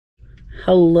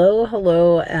Hello,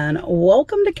 hello, and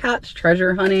welcome to Kat's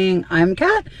Treasure Hunting. I'm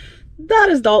Kat. That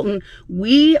is Dalton.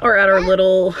 We are at our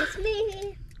little It's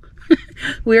me.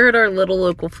 we're at our little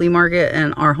local flea market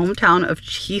in our hometown of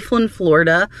Chiefland,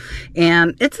 Florida.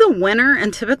 And it's the winter,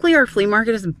 and typically our flea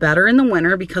market is better in the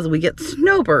winter because we get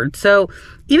snowbirds. So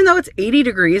even though it's 80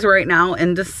 degrees right now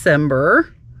in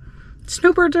December,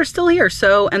 snowbirds are still here.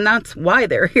 And that's why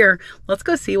they're here. Let's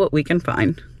go see what we can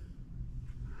find.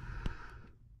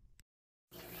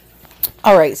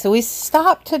 All right, so we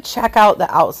stopped to check out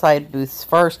the outside booths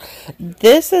first.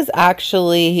 This is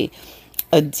actually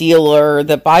a dealer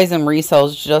that buys and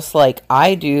resells just like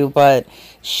I do, but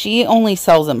she only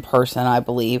sells in person, I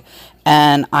believe.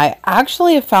 And I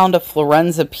actually have found a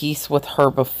Florenza piece with her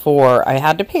before. I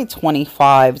had to pay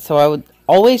 $25, so I would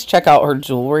always check out her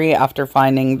jewelry after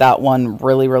finding that one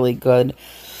really good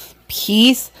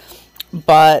piece.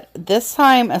 But this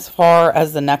time, as far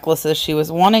as the necklaces, she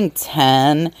was wanting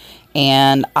 10,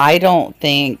 and I don't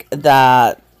think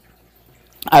that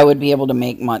I would be able to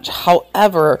make much.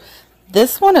 However,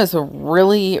 this one is a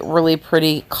really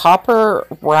pretty copper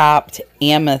wrapped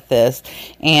amethyst,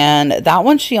 and that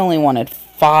one she only wanted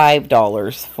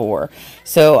 $5 for.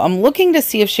 So I'm looking to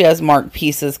see if she has marked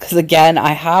pieces, because again,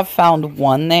 I have found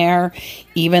one there,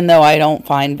 even though I don't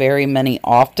find very many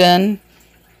often.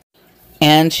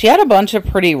 And she had a bunch of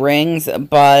pretty rings,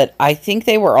 but I think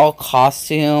they were all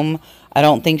costume. I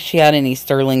don't think she had any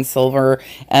sterling silver.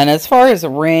 And as far as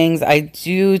rings, I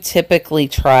do typically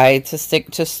try to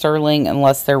stick to sterling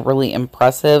unless they're really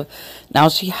impressive. Now,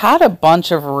 she had a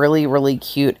bunch of really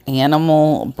cute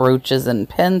animal brooches and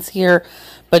pins here,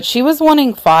 but she was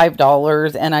wanting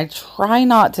 $5, and I try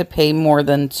not to pay more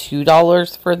than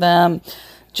 $2 for them,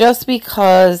 just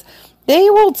because they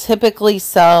will typically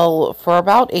sell for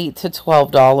about $8 to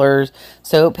 $12,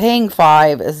 so paying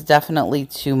 $5 is definitely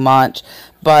too much.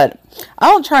 But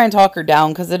I'll try and talk her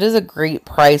down, because it is a great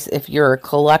price if you're a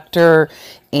collector,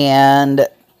 and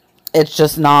it's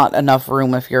just not enough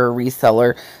room if you're a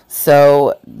reseller.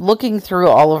 So looking through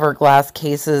all of her glass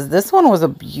cases, this one was a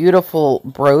beautiful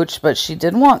brooch, but she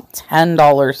did want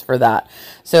 $10 for that.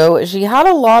 So she had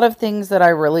a lot of things that I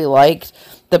really liked.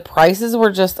 The prices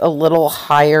were just a little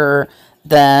higher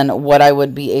than what I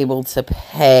would be able to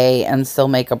pay and still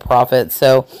make a profit.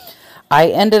 So I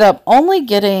ended up only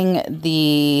getting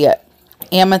the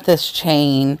amethyst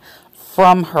chain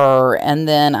from her, and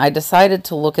then I decided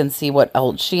to look and see what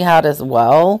else she had as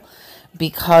well,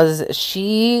 because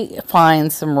she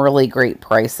finds some really great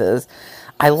prices.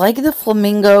 I like the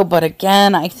flamingo, but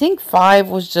again, I think $5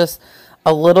 was just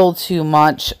a little too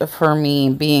much for me,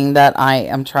 being that I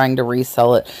am trying to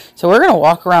resell it. So we're going to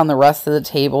walk around the rest of the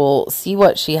table, see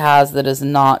what she has that is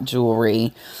not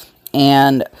jewelry.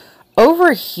 And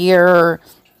over here,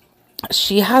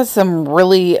 she has some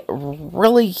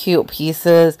really cute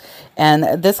pieces,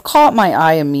 and this caught my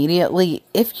eye immediately.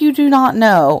 If you do not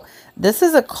know, this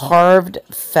is a carved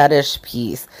fetish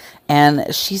piece,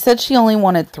 and she said she only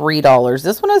wanted $3.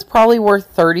 This one is probably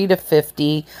worth $30 to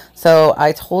 $50, so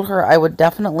I told her I would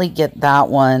definitely get that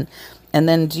one. And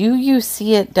then, do you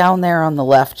see it down there on the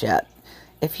left yet?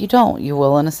 If you don't, you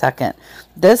will in a second.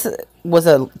 This was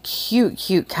a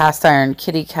cute cast iron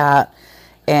kitty cat,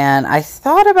 and I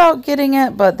thought about getting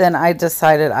it, but then I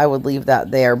decided I would leave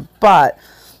that there. But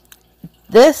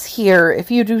this here,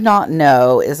 if you do not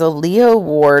know, is a Leo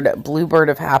Ward Bluebird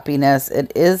of Happiness.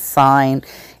 It is signed,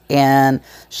 and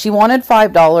she wanted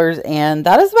 $5, and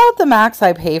that is about the max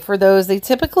I pay for those. They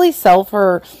typically sell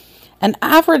for an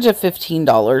average of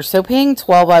 $15, so paying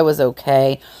 $12 I was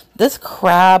okay. This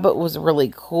crab was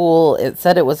really cool. It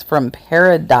said it was from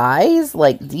Paradise,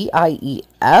 like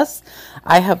D-I-E-S.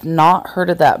 I have not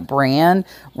heard of that brand.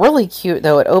 Really cute,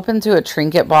 though. It opened to a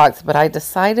trinket box, but I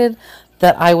decided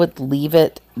that I would leave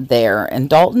it there. And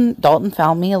Dalton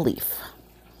found me a leaf.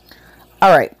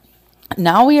 All right.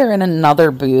 Now we are in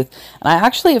another booth, and I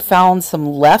actually found some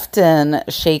left-in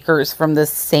shakers from the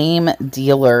same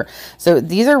dealer. So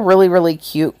these are really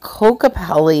cute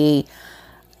Cocapelli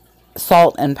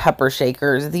salt and pepper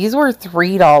shakers. These were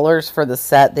 $3 for the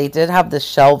set. They did have the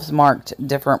shelves marked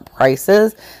different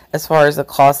prices as far as the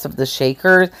cost of the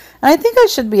shakers, and I think I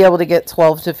should be able to get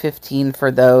 12 to 15 for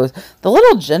those. The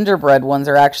little gingerbread ones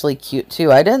are actually cute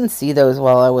too. I didn't see those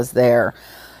while I was there.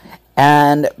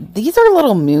 And these are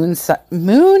little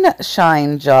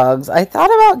moonshine jugs. I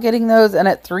thought about getting those, and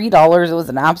at $3 it was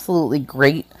an absolutely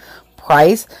great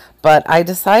price, but I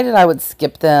decided I would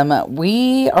skip them.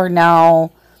 We are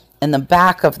now in the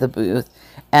back of the booth,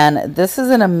 and this is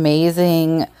an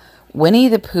amazing Winnie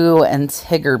the Pooh and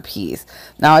Tigger piece.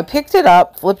 Now I picked it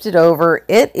up, flipped it over.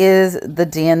 It is the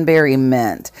Danbury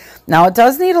Mint. Now it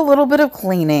does need a little bit of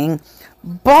cleaning,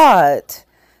 but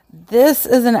this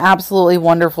is an absolutely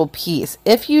wonderful piece.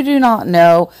 If you do not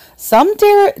know, some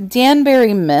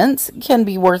Danbury mints can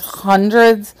be worth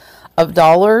hundreds of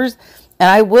dollars. And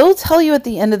I will tell you at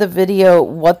the end of the video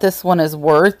what this one is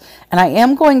worth. And I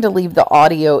am going to leave the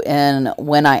audio in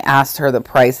when I asked her the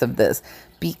price of this,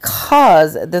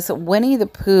 because this Winnie the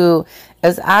Pooh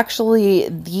is actually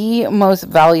the most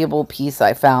valuable piece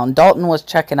I found. Dalton was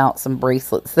checking out some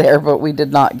bracelets there, but we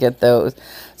did not get those.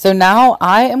 So now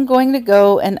I am going to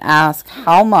go and ask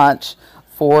how much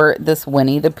for this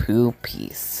Winnie the Pooh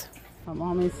piece.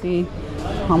 Let me see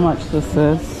how much this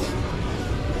is.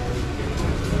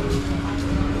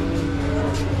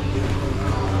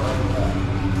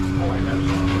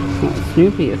 Oh,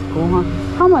 Snoopy is cool, huh?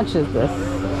 How much is this?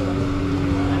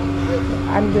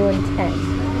 I'm doing 10.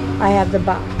 I have the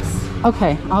box.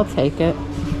 Okay, I'll take it.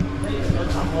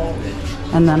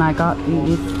 And then I got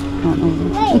these.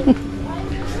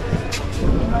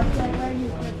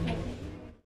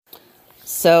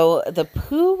 So the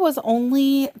Pooh was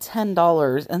only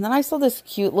 $10. And then I saw this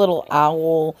cute little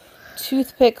owl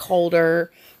toothpick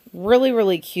holder. Really,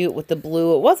 really cute with the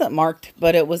blue. It wasn't marked,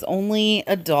 but it was only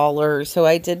 $1. So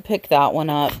I did pick that one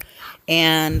up.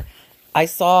 And I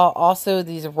saw also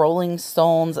these Rolling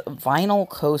Stones vinyl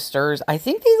coasters. I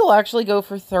think these will actually go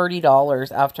for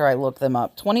 $30 after I look them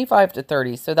up. 25 to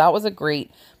 30. So that was a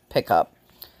great pickup.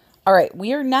 All right,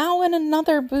 we are now in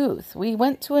another booth. We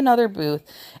went to another booth,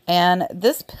 and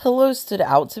this pillow stood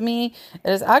out to me. It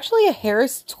is actually a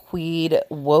Harris tweed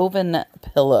woven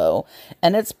pillow,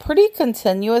 and it's pretty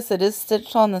continuous. It is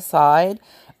stitched on the side,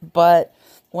 but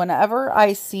whenever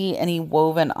I see any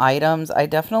woven items, I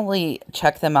definitely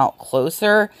check them out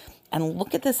closer. And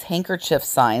look at this handkerchief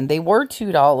sign. They were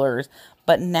 $2,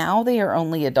 but now they are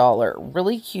only $1.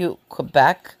 Really cute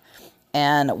Quebec.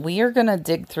 And we are going to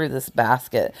dig through this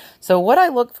basket. So what I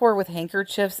look for with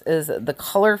handkerchiefs is the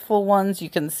colorful ones. You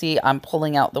can see I'm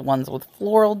pulling out the ones with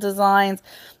floral designs.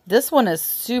 This one is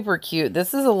super cute.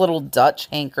 This is a little Dutch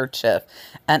handkerchief.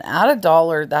 And at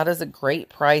 $1, that is a great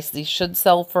price. These should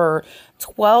sell for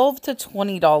 $12 to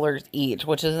 $20 each,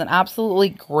 which is an absolutely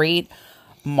great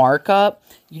markup.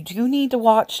 You do need to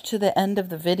watch to the end of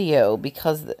the video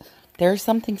because there's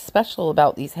something special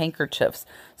about these handkerchiefs.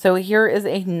 So here is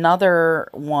another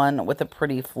one with a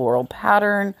pretty floral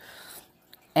pattern.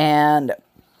 And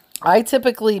I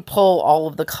typically pull all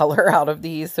of the color out of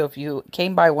these. So if you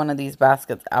came by one of these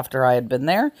baskets after I had been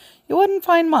there, you wouldn't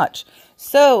find much.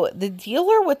 So the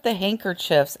dealer with the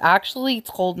handkerchiefs actually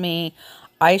told me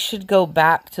I should go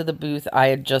back to the booth I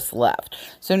had just left.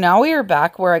 So now we are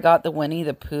back where I got the Winnie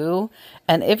the Pooh.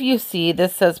 And if you see,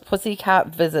 this says Pussycat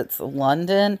Visits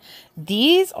London.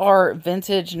 These are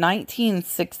vintage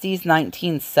 1960s,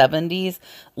 1970s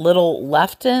little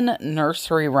Lefton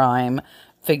nursery rhyme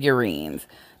figurines.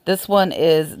 This one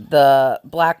is the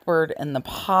Blackbird and the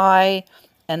Pie.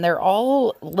 And they're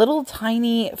all little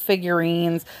tiny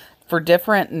figurines for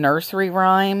different nursery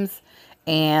rhymes.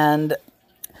 And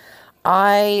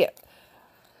I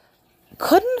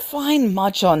couldn't find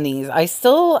much on these. I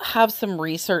still have some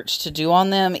research to do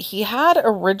on them. He had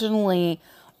originally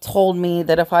told me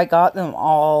that if I got them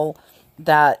all,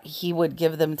 that he would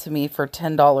give them to me for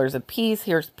 $10 a piece.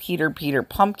 Here's Peter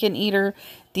Pumpkin Eater.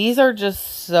 These are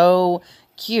just so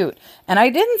cute. And I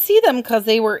didn't see them because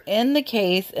they were in the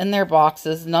case, in their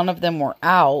boxes. None of them were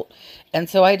out. And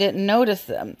so I didn't notice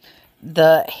them.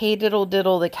 The Hey Diddle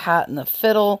Diddle, the Cat and the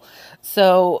Fiddle.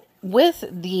 So with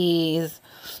these,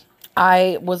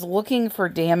 I was looking for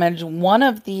damage. One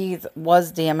of these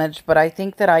was damaged, but I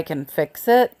think that I can fix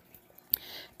it.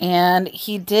 And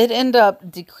he did end up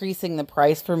decreasing the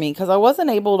price for me because I wasn't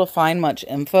able to find much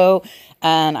info.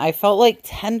 And I felt like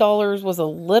 $10 was a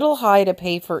little high to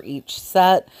pay for each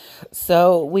set.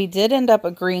 So we did end up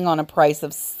agreeing on a price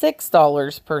of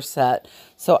 $6 per set.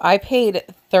 So I paid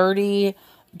 $30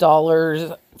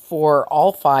 for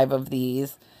all 5 of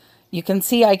these. You can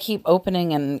see I keep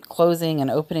opening and closing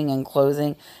and opening and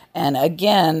closing. And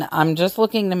again, I'm just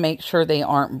looking to make sure they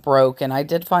aren't broken. I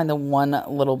did find the one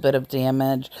little bit of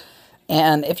damage.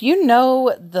 And if you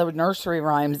know the nursery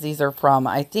rhymes these are from,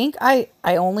 I think I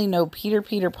only know Peter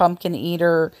Pumpkin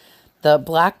Eater, the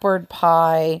Blackbird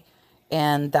Pie,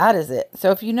 and that is it.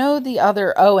 So if you know the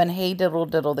other, oh, and Hey Diddle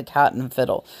Diddle, the Cat and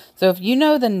Fiddle. So if you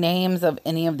know the names of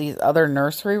any of these other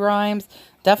nursery rhymes,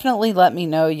 definitely let me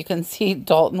know. You can see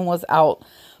Dalton was out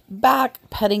back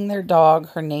petting their dog.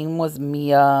 Her name was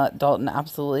Mia. Dalton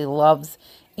absolutely loves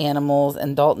animals,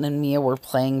 and Dalton and Mia were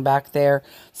playing back there.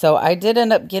 So I did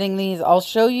end up getting these. I'll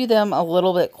show you them a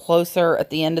little bit closer at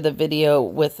the end of the video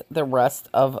with the rest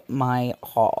of my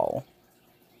haul.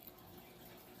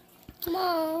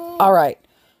 All right,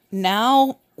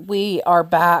 now we are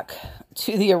back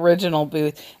to the original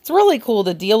booth. It's really cool.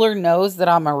 The dealer knows that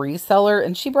I'm a reseller,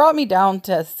 and she brought me down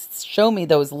to show me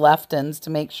those left-ins to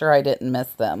make sure I didn't miss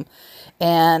them.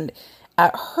 And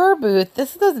at her booth,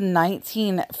 this is the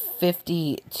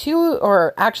 1952,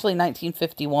 or actually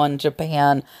 1951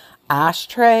 Japan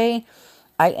ashtray.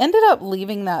 I ended up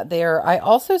leaving that there. I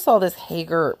also saw this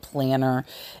Hager planner.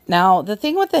 Now, the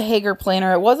thing with the Hager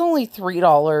planner, it was only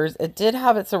 $3. It did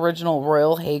have its original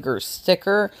Royal Hager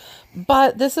sticker,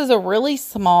 but this is a really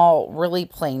small, really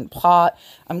plain pot.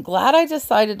 I'm glad I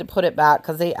decided to put it back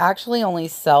because they actually only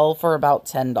sell for about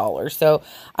 $10. So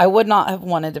I would not have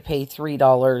wanted to pay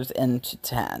 $3 into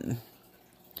 $10.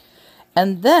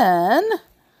 And then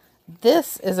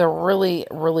this is a really,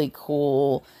 really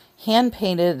cool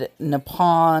hand-painted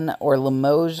Nippon or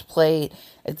Limoges plate.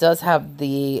 It does have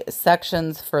the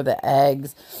sections for the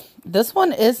eggs. This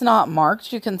one is not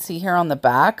marked, you can see here on the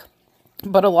back,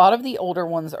 but a lot of the older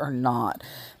ones are not.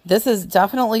 This is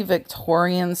definitely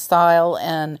Victorian style,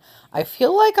 and I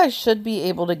feel like I should be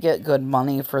able to get good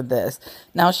money for this.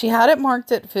 Now, she had it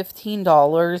marked at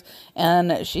 $15,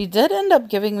 and she did end up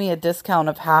giving me a discount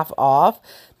of half off.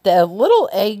 The little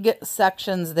egg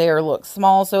sections there look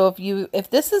small, so if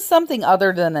this is something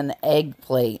other than an egg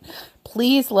plate,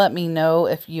 please let me know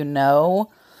if you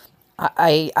know.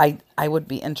 I would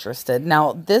be interested.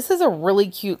 Now, this is a really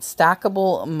cute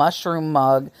stackable mushroom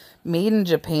mug made in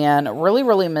Japan, really,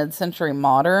 really mid-century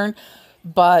modern,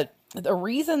 but the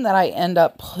reason that I end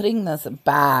up putting this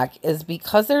back is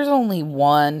because there's only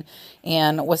one,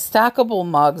 and with stackable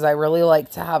mugs, I really like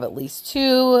to have at least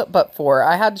 2, but 4.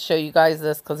 I had to show you guys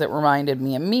this because it reminded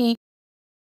me of me.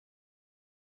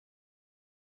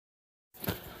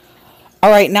 All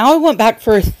right, now I went back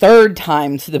for a third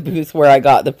time to the booth where I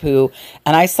got the poo,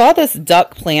 and I saw this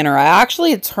duck planner. I actually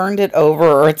had turned it over,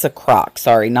 or it's a crock,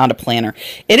 sorry, not a planner.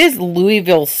 It is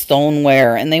Louisville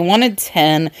stoneware, and they wanted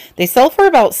 10. They sell for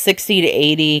about 60 to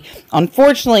 80.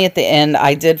 Unfortunately, at the end,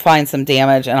 I did find some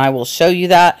damage, and I will show you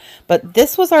that. But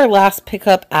this was our last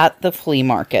pickup at the flea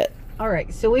market. All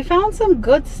right, so we found some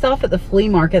good stuff at the flea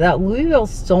market. That Louisville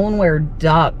stoneware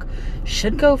duck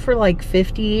should go for like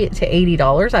 $50 to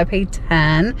 $80. I paid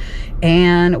 $10,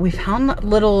 and we found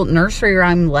little nursery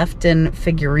rhyme left-in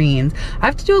figurines. I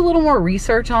have to do a little more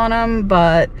research on them,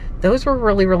 but those were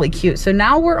really, really cute. So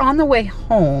now we're on the way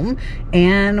home,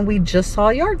 and we just saw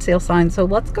a yard sale sign. So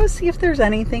let's go see if there's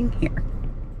anything here.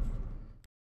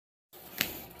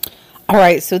 All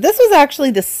right, so this was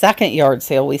actually the second yard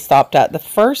sale we stopped at. The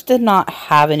first did not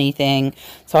have anything,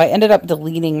 so I ended up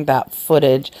deleting that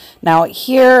footage. Now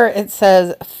here it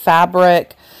says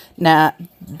fabric. Now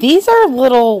these are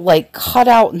little like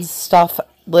cutout and stuff,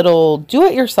 little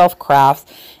do-it-yourself crafts,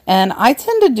 and I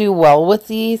tend to do well with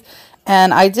these.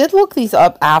 And I did look these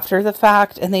up after the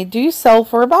fact, and they do sell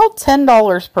for about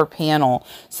 $10 per panel.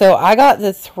 So I got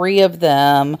the 3 of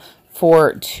them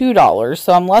for $2,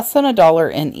 so I'm less than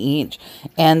 $1 in each,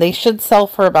 and they should sell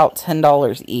for about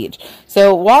 $10 each.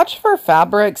 So watch for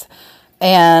fabrics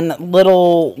and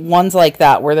little ones like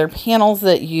that where they're panels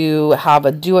that you have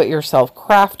a do-it-yourself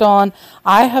craft on.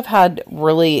 I have had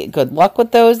really good luck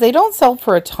with those. They don't sell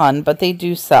for a ton, but they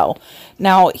do sell.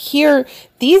 Now here,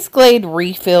 these Glade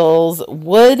refills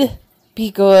would be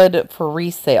good for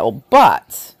resale,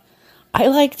 but I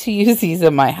like to use these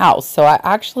in my house, so I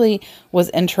actually was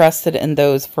interested in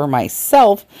those for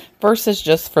myself versus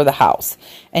just for the house.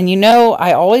 And you know,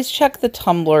 I always check the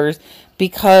tumblers,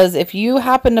 because if you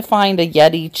happen to find a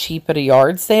Yeti cheap at a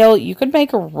yard sale, you could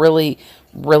make a really,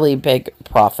 really big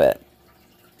profit.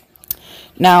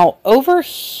 Now, over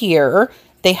here,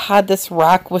 they had this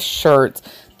rack with shirts.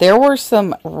 There were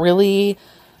some really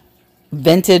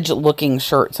vintage looking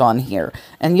shirts on here,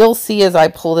 and you'll see as I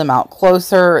pull them out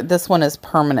closer, this one is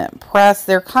permanent press.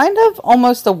 They're kind of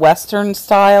almost a Western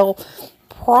style,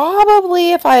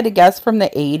 probably, if I had to guess, from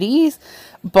the 80s,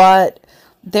 but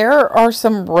there are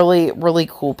some really, really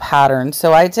cool patterns.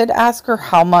 So I did ask her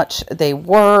how much they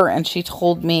were, and she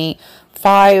told me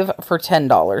 5 for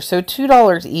 $10, so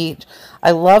 $2 each.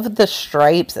 I love the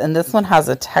stripes, and this one has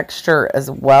a texture as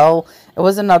well. It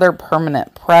was another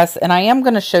permanent press, and I am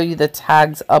going to show you the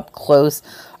tags up close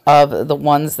of the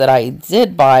ones that I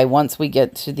did buy once we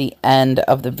get to the end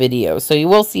of the video. So you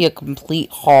will see a complete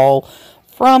haul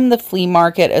from the flea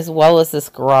market as well as this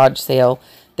garage sale.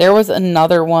 There was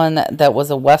another one that was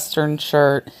a Western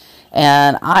shirt,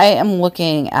 and I am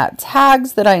looking at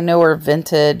tags that I know are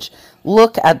vintage,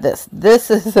 Look at this. This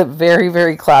is a very,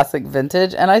 very classic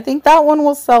vintage, and I think that one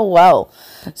will sell well.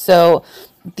 So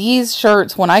these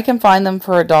shirts, when I can find them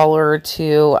for $1 or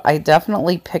 $2, I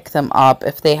definitely pick them up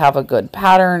if they have a good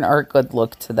pattern or a good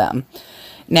look to them.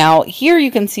 Now here you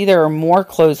can see there are more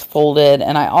clothes folded,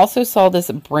 and I also saw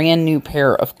this brand new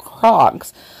pair of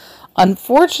Crocs.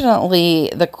 Unfortunately,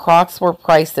 the Crocs were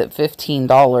priced at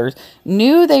 $15.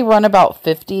 New, they run about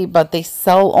 $50, but they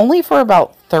sell only for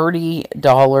about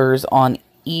 $30 on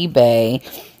eBay.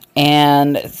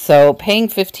 And so paying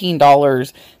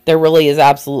 $15, there really is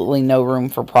absolutely no room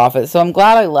for profit. So I'm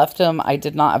glad I left them. I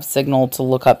did not have signal to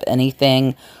look up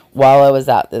anything while I was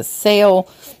at this sale.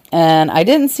 And I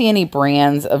didn't see any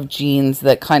brands of jeans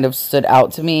that kind of stood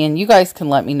out to me. And you guys can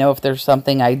let me know if there's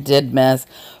something I did miss.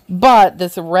 But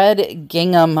this red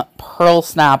gingham pearl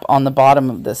snap on the bottom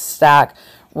of this stack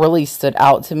really stood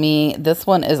out to me. This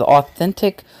one is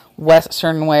authentic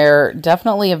Western wear,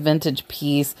 definitely a vintage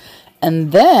piece.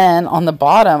 And then on the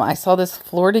bottom, I saw this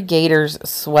Florida Gators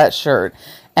sweatshirt.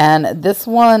 And this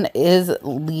one is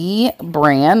Lee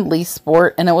brand, Lee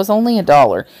Sport, and it was only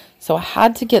 $1. So I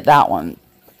had to get that one.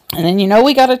 And then, you know,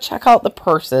 we got to check out the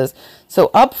purses.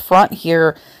 So up front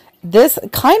here, this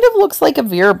kind of looks like a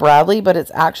Vera Bradley, but it's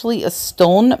actually a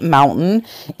Stone Mountain,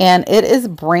 and it is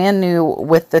brand new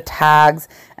with the tags.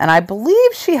 And I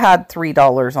believe she had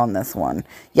 $3 on this one.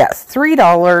 Yes,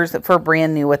 $3 for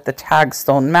brand new with the tag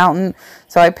Stone Mountain.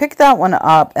 So I picked that one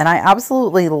up, and I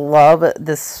absolutely love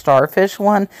this starfish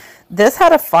one. This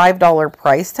had a $5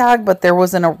 price tag, but there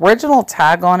was an original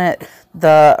tag on it.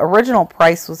 The original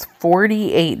price was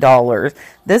 $48.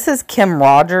 This is Kim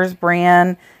Rogers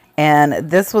brand. And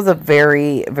this was a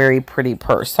very, very pretty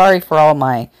purse. Sorry for all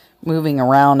my moving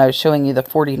around. I was showing you the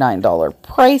 $49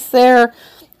 price there.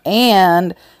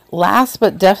 And last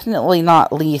but definitely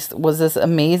not least was this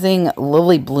amazing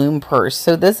Lily Bloom purse.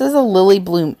 So this is a Lily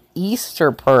Bloom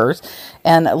Easter purse.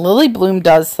 And Lily Bloom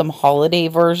does some holiday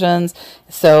versions.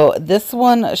 So this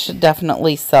one should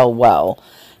definitely sell well.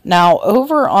 Now,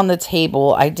 over on the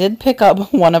table, I did pick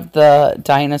up one of the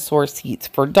dinosaur seats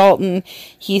for Dalton.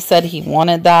 He said he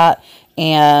wanted that.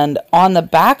 And on the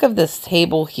back of this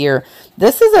table here,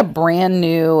 this is a brand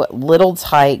new Little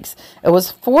Tykes. It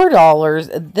was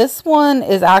 $4. This one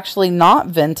is actually not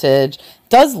vintage.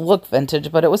 Does look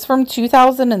vintage, but it was from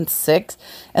 2006.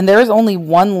 And there's only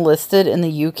one listed in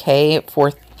the UK for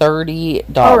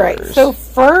 $30. All right, so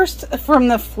first from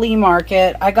the flea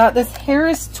market, I got this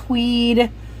Harris tweed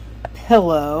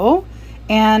pillow,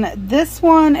 and this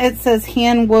one, it says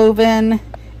hand woven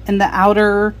in the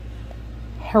outer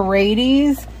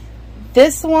Herades.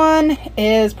 This one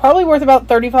is probably worth about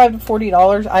 $35 to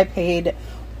 $40. I paid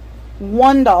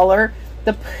 $1.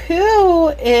 The Pooh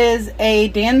is a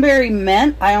Danbury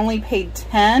mint. I only paid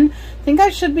 $10. I think I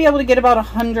should be able to get about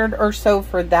 $100 or so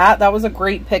for that. That was a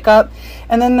great pickup.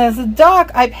 And then this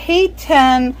duck, I paid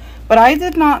 $10, but I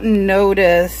did not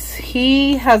notice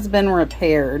he has been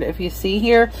repaired, if you see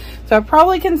here. So I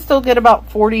probably can still get about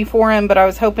 $40 for him, but I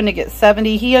was hoping to get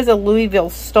 $70. He has a Louisville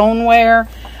stoneware.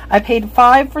 I paid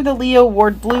 $5 for the Leo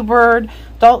Ward Bluebird.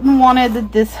 Dalton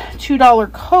wanted this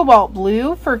 $2 cobalt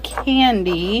blue for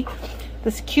candy.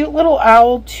 This cute little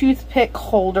owl toothpick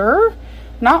holder,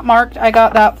 not marked. I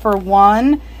got that for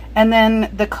 $1. And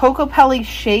then the Coco Pelli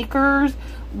shakers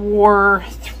were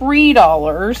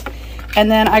 $3. And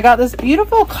then I got this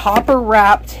beautiful copper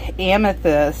wrapped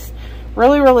amethyst.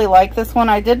 Really, really like this one.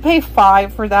 I did pay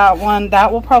 $5 for that one.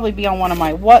 That will probably be on one of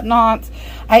my whatnots.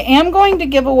 I am going to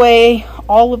give away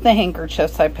all of the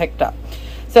handkerchiefs I picked up.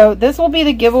 So this will be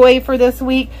the giveaway for this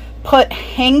week. Put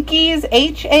Hankies,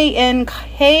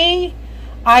 Hankies,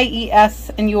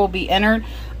 and you will be entered.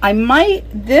 I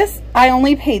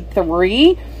only paid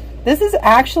 $3. This is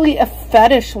actually a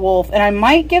fetish wolf, and I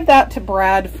might give that to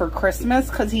Brad for Christmas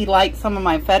because he likes some of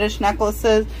my fetish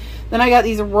necklaces. Then I got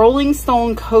these Rolling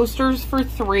Stone coasters for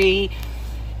 $3.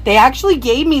 They actually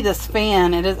gave me this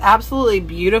fan. It is absolutely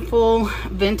beautiful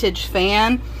vintage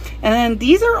fan. And then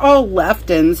these are all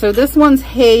left-in. So this one's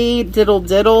Hey Diddle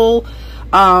Diddle.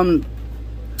 I'm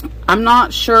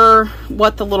not sure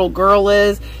what the little girl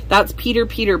is. That's Peter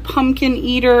Pumpkin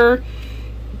Eater.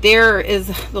 There is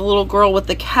the little girl with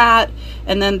the cat.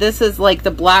 And then this is like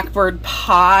the Blackbird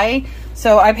Pie.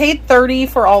 So I paid $30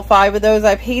 for all 5 of those.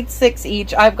 I paid $6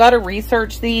 each. I've got to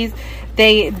research these.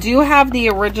 They do have the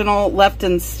original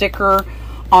left-in sticker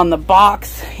on the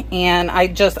box. And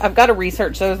I've got to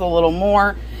research those a little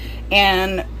more.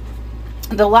 And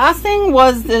the last thing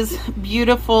was this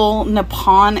beautiful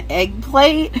Nippon egg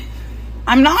plate.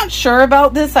 I'm not sure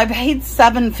about this. I paid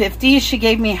 $7.50. She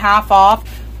gave me half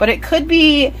off. But it could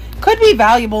be could be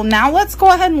valuable. Now let's go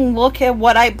ahead and look at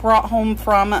what I brought home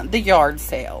from the yard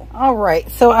sale. All right,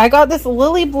 so I got this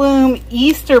Lily Bloom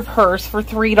Easter purse for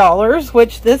 $3,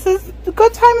 which this is a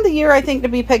good time of the year, I think, to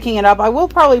be picking it up. I will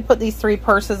probably put these 3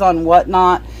 purses on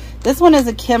Whatnot. This one is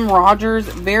a Kim Rogers,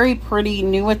 very pretty,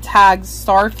 new with tags,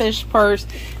 starfish purse.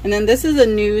 And then this is a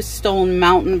new Stone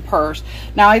Mountain purse.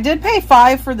 Now, I did pay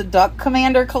 $5 for the Duck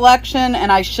Commander collection,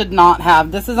 and I should not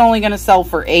have. This is only going to sell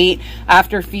for $8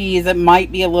 after fees. It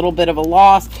might be a little bit of a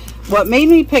loss. What made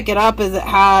me pick it up is it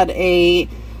had a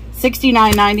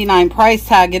 $69.99 price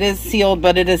tag. It is sealed,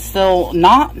 but it is still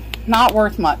not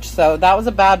worth much. So that was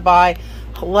a bad buy.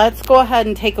 Let's go ahead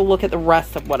and take a look at the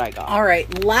rest of what I got. All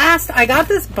right, last, I got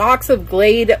this box of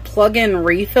Glade plug-in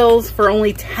refills for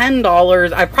only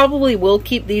 $10. I probably will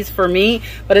keep these for me,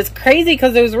 but it's crazy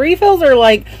because those refills are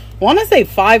like, I want to say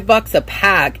 $5 a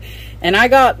pack, and I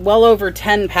got well over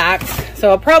 10 packs,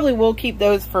 so I probably will keep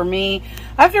those for me.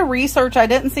 After research, I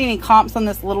didn't see any comps on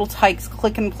this Little Tikes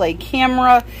click and play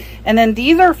camera. And then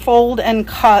these are fold and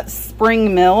cut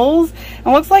spring mills. It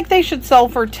looks like they should sell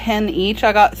for $10 each.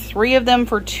 I got 3 of them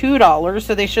for $2,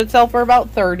 so they should sell for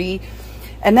about $30.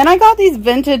 And then I got these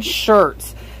vintage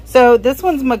shirts. So this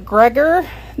one's McGregor.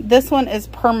 This one is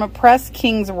Permapress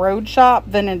King's Road Shop,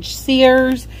 vintage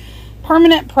Sears,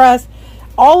 permanent press.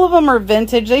 All of them are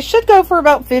vintage. They should go for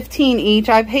about $15 each.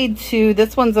 I paid $2.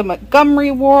 This one's a Montgomery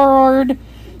Ward,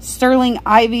 Sterling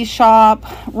Ivy Shop.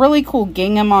 Really cool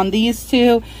gingham on these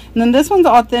 2. And then this one's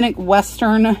authentic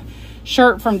Western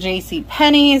shirt from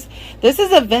JCPenney's. This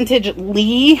is a vintage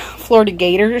Lee Florida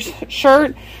Gators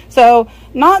shirt. So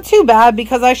not too bad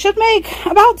because I should make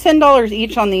about $10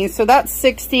 each on these. So that's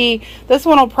 $60. This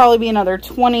one will probably be another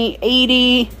 $20,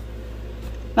 $80,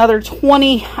 another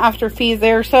 $20 after fees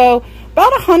there. So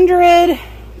about $100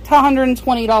 to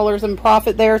 $120 in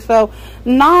profit there, so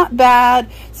not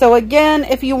bad. So again,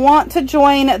 if you want to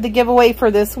join the giveaway for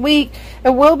this week, it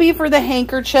will be for the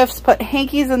handkerchiefs. Put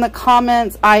hankies in the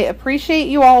comments. I appreciate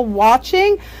you all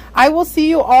watching. I will see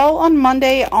you all on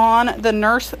Monday on the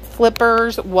Nurse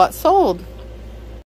Flippers What Sold.